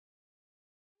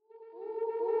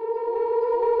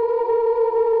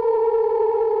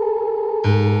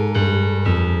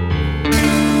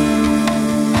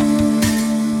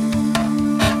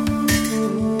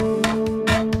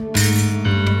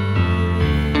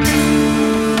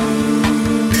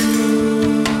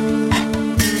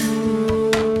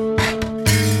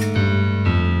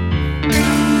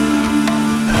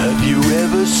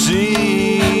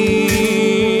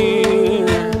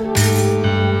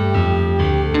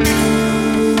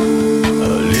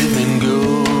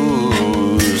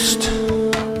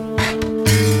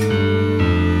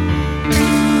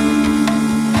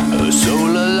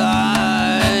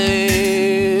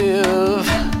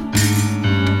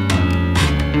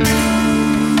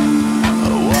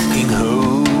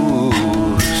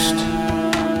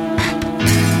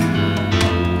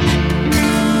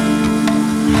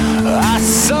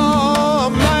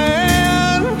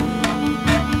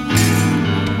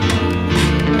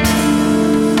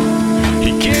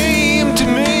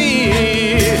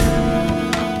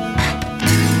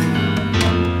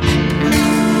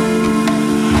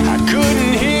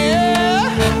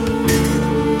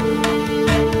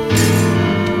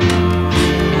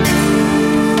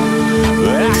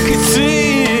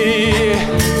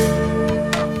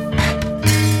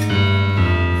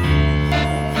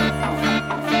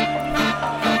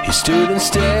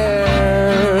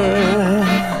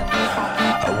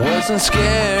wasn't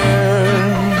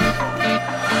scared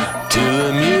till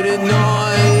the muted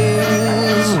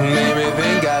noise made me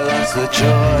think I lost the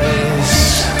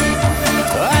choice.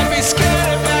 I'd be scared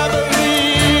if I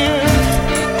believed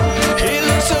he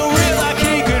looked so real like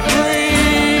he could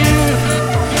breathe.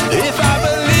 If I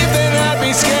believed then I'd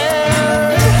be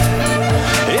scared.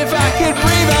 If I could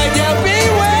breathe I'd yell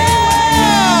beware.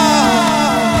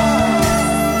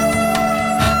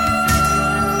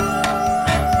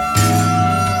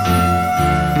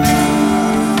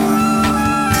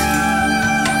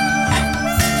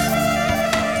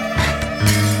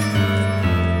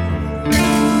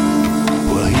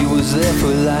 Was there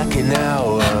for like an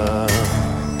hour,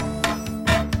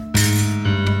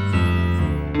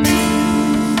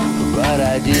 but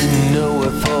I didn't know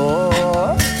what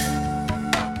for.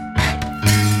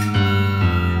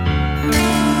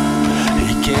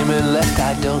 He came and left,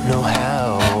 I don't know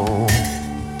how,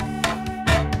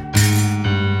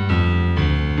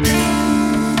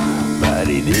 but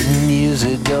he didn't use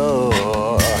a door.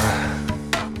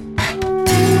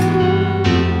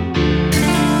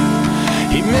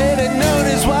 He made a note,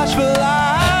 his watchful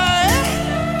eye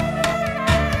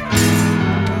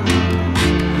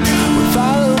would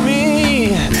follow me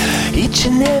each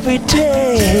and every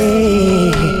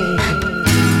day.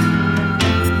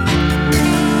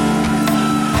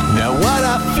 Now what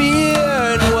I fear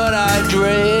and what I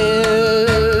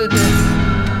dread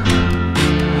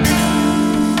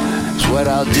is what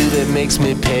I'll do that makes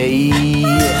me pay.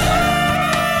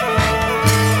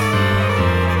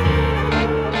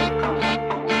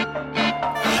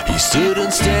 Stood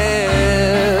and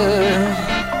stared,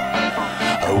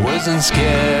 I wasn't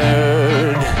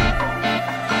scared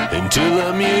until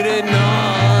a muted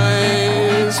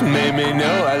noise made me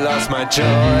know I lost my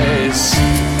choice.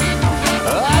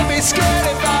 I'd be scared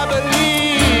if